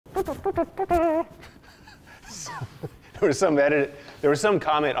So, there was some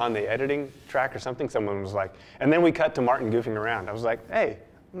comment on the editing track or something. Someone was like, and then we cut to Martin goofing around. I was like, hey,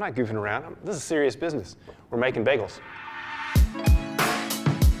 I'm not goofing around. This is serious business. We're making bagels.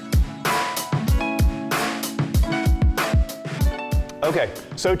 Okay,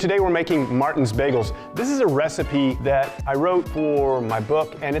 so today we're making Martin's Bagels. This is a recipe that I wrote for my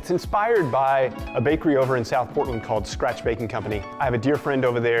book, and it's inspired by a bakery over in South Portland called Scratch Baking Company. I have a dear friend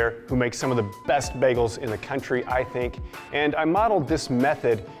over there who makes some of the best bagels in the country, I think, and I modeled this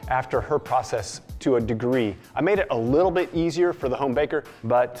method after her process to a degree. I made it a little bit easier for the home baker,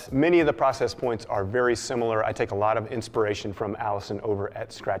 but many of the process points are very similar. I take a lot of inspiration from Allison over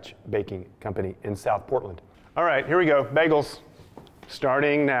at Scratch Baking Company in South Portland. All right, here we go, bagels.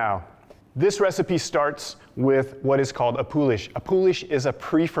 Starting now. This recipe starts with what is called a poolish. A poolish is a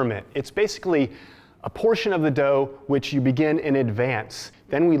preferment. It's basically a portion of the dough which you begin in advance.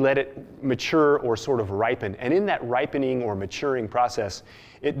 Then we let it mature or sort of ripen. And in that ripening or maturing process,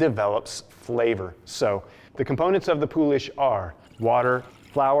 it develops flavor. So the components of the poolish are water,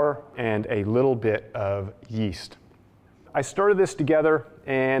 flour, and a little bit of yeast. I stirred this together,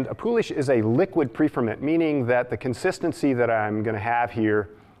 and a poolish is a liquid preferment, meaning that the consistency that I'm going to have here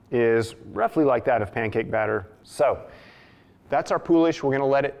is roughly like that of pancake batter. So that's our poolish. We're going to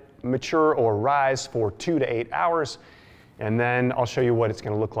let it mature or rise for 2 to 8 hours, and then I'll show you what it's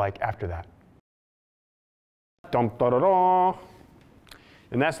going to look like after that. Dum, da, da, da.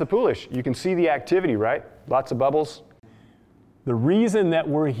 And that's the poolish. You can see the activity, right? Lots of bubbles. The reason that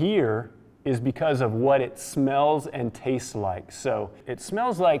we're here is because of what it smells and tastes like. So it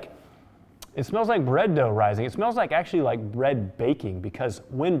smells like bread dough rising. It smells like actually like bread baking, because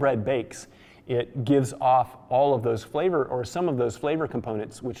when bread bakes, it gives off all of those flavor or some of those flavor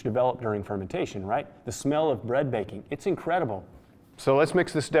components which develop during fermentation, right? The smell of bread baking, it's incredible. So let's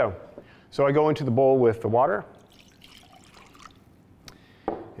mix this dough. So I go into the bowl with the water,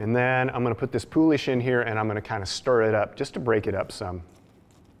 and then I'm gonna put this poolish in here and I'm gonna kind of stir it up just to break it up some.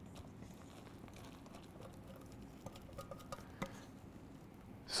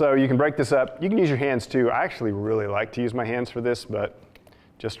 So you can break this up. You can use your hands too. I actually really like to use my hands for this, but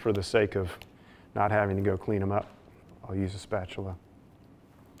just for the sake of not having to go clean them up, I'll use a spatula.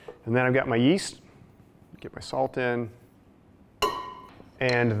 And then I've got my yeast, get my salt in,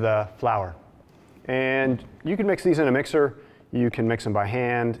 and the flour. And you can mix these in a mixer. You can mix them by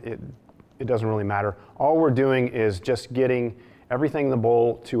hand. It doesn't really matter. All we're doing is just getting everything in the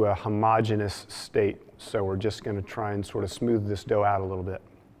bowl to a homogeneous state. So we're just going to try and sort of smooth this dough out a little bit.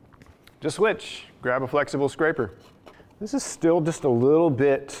 Just switch, grab a flexible scraper. This is still just a little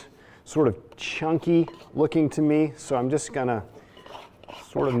bit sort of chunky looking to me, so I'm just gonna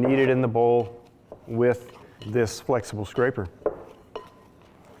sort of knead it in the bowl with this flexible scraper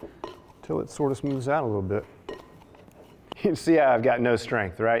until it sort of smooths out a little bit. You can see how I've got no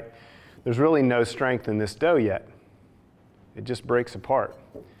strength, right? There's really no strength in this dough yet. It just breaks apart.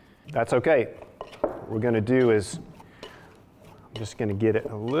 That's okay. What we're gonna do is I'm just going to get it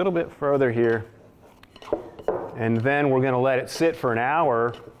a little bit further here, and then we're going to let it sit for an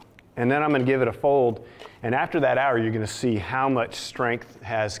hour, and then I'm going to give it a fold, and after that hour you're going to see how much strength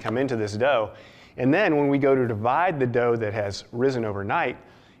has come into this dough. And then when we go to divide the dough that has risen overnight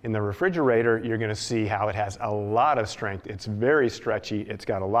in the refrigerator, you're going to see how it has a lot of strength. It's very stretchy, it's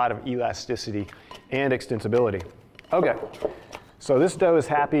got a lot of elasticity and extensibility. Okay, so this dough is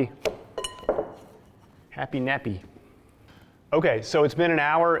happy nappy. Okay, so it's been an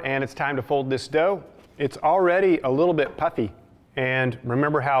hour and it's time to fold this dough. It's already a little bit puffy. And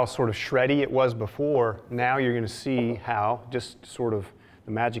remember how sort of shreddy it was before? Now you're going to see how, just sort of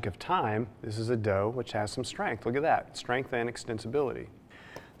the magic of time, this is a dough which has some strength. Look at that, strength and extensibility.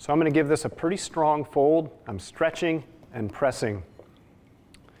 So I'm going to give this a pretty strong fold. I'm stretching and pressing.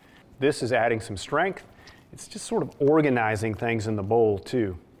 This is adding some strength. It's just sort of organizing things in the bowl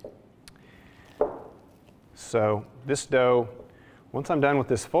too. So this dough, once I'm done with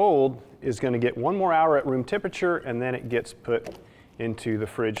this fold, is going to get 1 more hour at room temperature, and then it gets put into the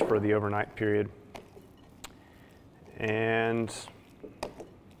fridge for the overnight period. And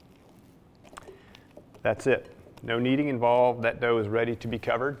that's it. No kneading involved. That dough is ready to be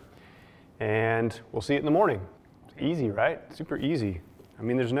covered, and we'll see it in the morning. Easy, right? Super easy. I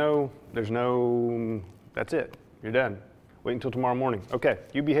mean, that's it. You're done. Wait until tomorrow morning. Okay,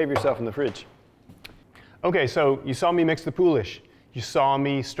 you behave yourself in the fridge. Okay, so you saw me mix the poolish. You saw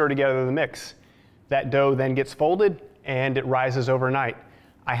me stir together the mix. That dough then gets folded and it rises overnight.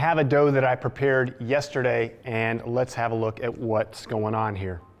 I have a dough that I prepared yesterday, and let's have a look at what's going on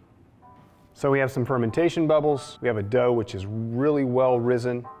here. So we have some fermentation bubbles. We have a dough which is really well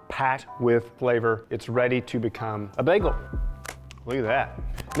risen, packed with flavor. It's ready to become a bagel. Look at that.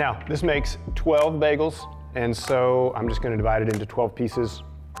 Now, this makes 12 bagels, and so I'm just gonna divide it into 12 pieces,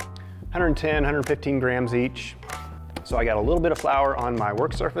 110, 115 grams each. So I got a little bit of flour on my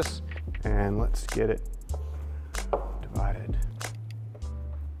work surface, and let's get it divided.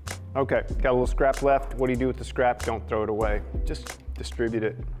 Okay, got a little scrap left. What do you do with the scrap? Don't throw it away. Just distribute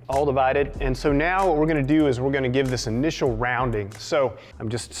it. All divided. And so now what we're gonna do is we're gonna give this initial rounding. So I'm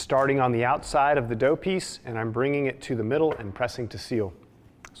just starting on the outside of the dough piece, and I'm bringing it to the middle and pressing to seal.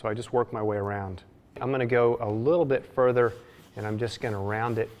 So I just work my way around. I'm gonna go a little bit further, and I'm just gonna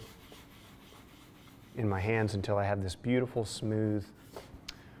round it in my hands until I have this beautiful, smooth,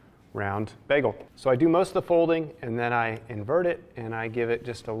 round bagel. So I do most of the folding, and then I invert it, and I give it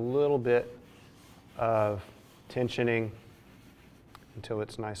just a little bit of tensioning until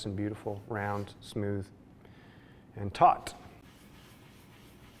it's nice and beautiful, round, smooth, and taut.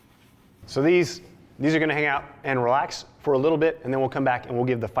 So these are gonna hang out and relax for a little bit, and then we'll come back and we'll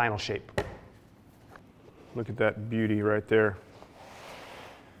give the final shape. Look at that beauty right there.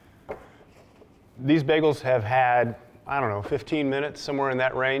 These bagels have had, I don't know, 15 minutes, somewhere in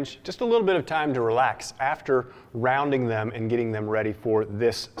that range. Just a little bit of time to relax after rounding them and getting them ready for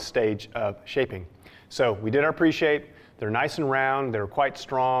this stage of shaping. So we did our pre-shape. They're nice and round. They're quite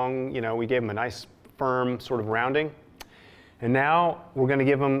strong. You know, we gave them a nice, firm sort of rounding. And now we're going to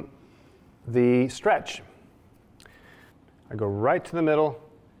give them the stretch. I go right to the middle,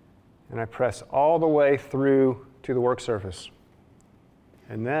 and I press all the way through to the work surface.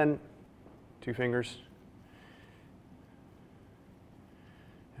 And then 2 fingers,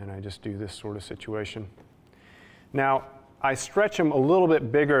 and I just do this sort of situation. Now, I stretch them a little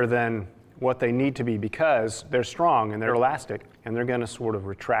bit bigger than what they need to be because they're strong and they're elastic, and they're gonna sort of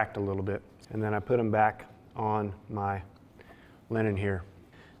retract a little bit. And then I put them back on my linen here.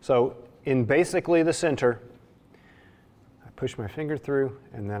 So in basically the center, I push my finger through,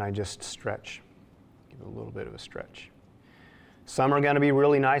 and then I just stretch. Give it a little bit of a stretch. Some are gonna be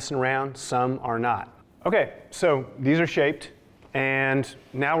really nice and round, some are not. Okay, so these are shaped, and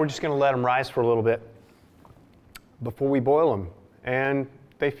now we're just gonna let them rise for a little bit before we boil them. And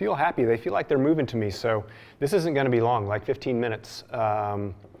they feel happy, they feel like they're moving to me, so this isn't gonna be long, like 15 minutes,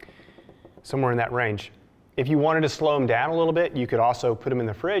 somewhere in that range. If you wanted to slow them down a little bit, you could also put them in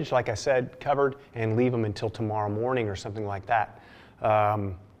the fridge, like I said, covered, and leave them until tomorrow morning or something like that,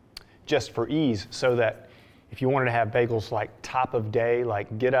 just for ease, so that if you wanted to have bagels like top of day,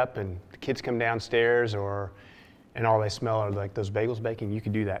 like get up and the kids come downstairs and all they smell are like those bagels baking, you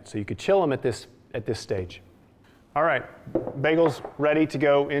could do that. So you could chill them at this stage. All right, bagels ready to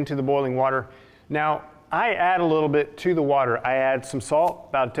go into the boiling water. Now, I add a little bit to the water. I add some salt,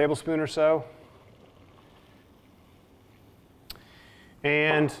 about a tablespoon or so.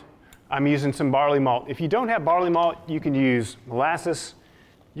 And I'm using some barley malt. If you don't have barley malt, you can use molasses.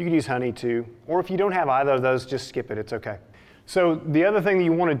 You could use honey too, or if you don't have either of those, just skip it, it's okay. So the other thing that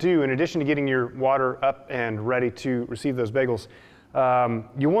you want to do, in addition to getting your water up and ready to receive those bagels,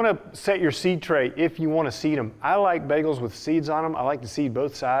 you want to set your seed tray if you want to seed them. I like bagels with seeds on them. I like to seed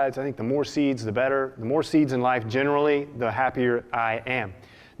both sides. I think the more seeds, the better. The more seeds in life, generally, the happier I am.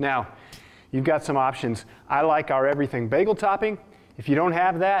 Now, you've got some options. I like our everything bagel topping. If you don't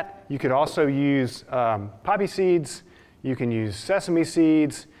have that, you could also use poppy seeds. You can use sesame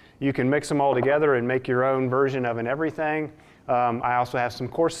seeds. You can mix them all together and make your own version of an everything. I also have some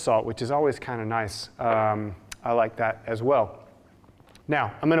coarse salt, which is always kind of nice. I like that as well.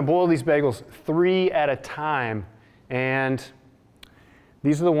 Now, I'm going to boil these bagels 3 at a time, and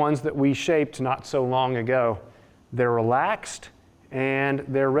these are the ones that we shaped not so long ago. They're relaxed, and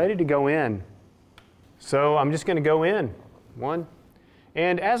they're ready to go in. So I'm just going to go in. 1.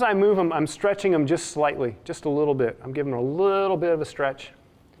 And as I move them, I'm stretching them just slightly, just a little bit. I'm giving them a little bit of a stretch.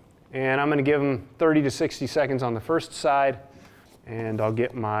 And I'm going to give them 30 to 60 seconds on the first side, and I'll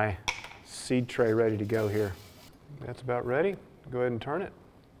get my seed tray ready to go here. That's about ready. Go ahead and turn it.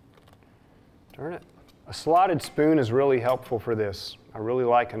 Turn it. A slotted spoon is really helpful for this. I really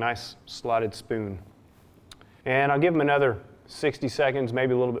like a nice slotted spoon. And I'll give them another 60 seconds,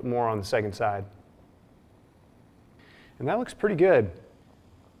 maybe a little bit more on the second side. And that looks pretty good.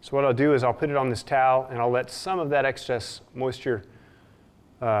 So what I'll do is I'll put it on this towel, and I'll let some of that excess moisture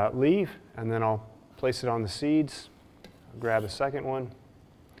leave, and then I'll place it on the seeds. I'll grab a second one.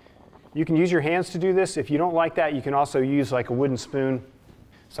 You can use your hands to do this. If you don't like that, you can also use like a wooden spoon,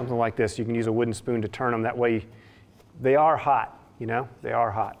 something like this. You can use a wooden spoon to turn them. That way, they are hot, you know, they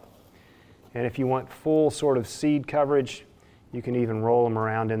are hot. And if you want full sort of seed coverage, you can even roll them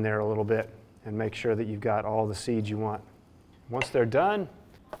around in there a little bit. and make sure that you've got all the seeds you want. Once they're done,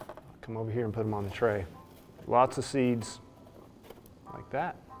 I'll come over here and put them on the tray. Lots of seeds, like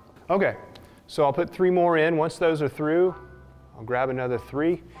that. Okay, so I'll put 3 more in. Once those are through, I'll grab another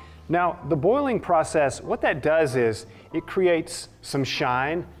 3. Now, the boiling process, what that does is it creates some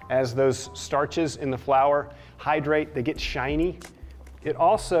shine as those starches in the flour hydrate, they get shiny. It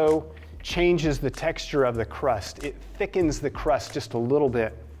also changes the texture of the crust. It thickens the crust just a little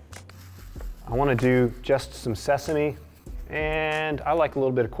bit. I want to do just some sesame, and I like a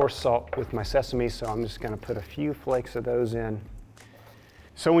little bit of coarse salt with my sesame, so I'm just going to put a few flakes of those in.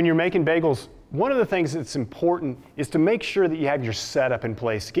 So when you're making bagels, one of the things that's important is to make sure that you have your setup in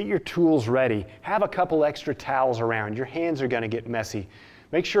place. Get your tools ready. Have a couple extra towels around. Your hands are going to get messy.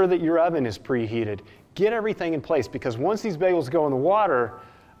 Make sure that your oven is preheated. Get everything in place, because once these bagels go in the water,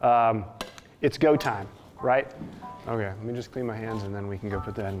 it's go time, right? Okay, let me just clean my hands and then we can go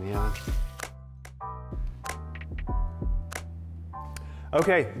put that in the oven.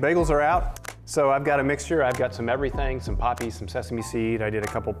 Okay, bagels are out. So I've got a mixture. I've got some everything, some poppies, some sesame seed. I did a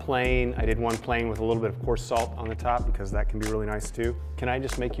couple plain. I did one plain with a little bit of coarse salt on the top because that can be really nice too. Can I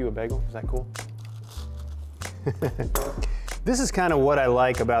just make you a bagel? Is that cool? This is kind of what I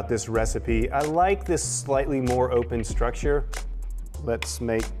like about this recipe. I like this slightly more open structure. Let's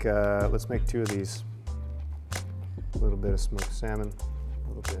make 2 of these. A little bit of smoked salmon, a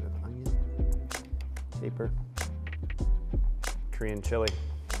little bit of onion, caper, Korean chili.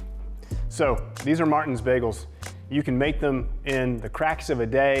 So these are Martin's bagels. You can make them in the cracks of a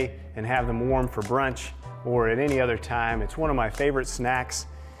day and have them warm for brunch or at any other time. It's one of my favorite snacks.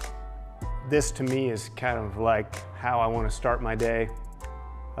 This to me is kind of like how I want to start my day.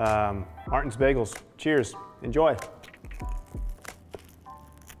 Martin's bagels, cheers, enjoy.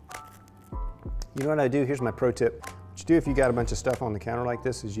 You know what I do? Here's my pro tip. What you do if you got a bunch of stuff on the counter like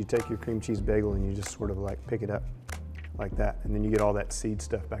this is you take your cream cheese bagel and you just sort of like pick it up like that, and then you get all that seed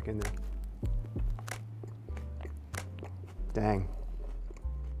stuff back in there. Dang,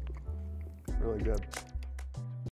 really good.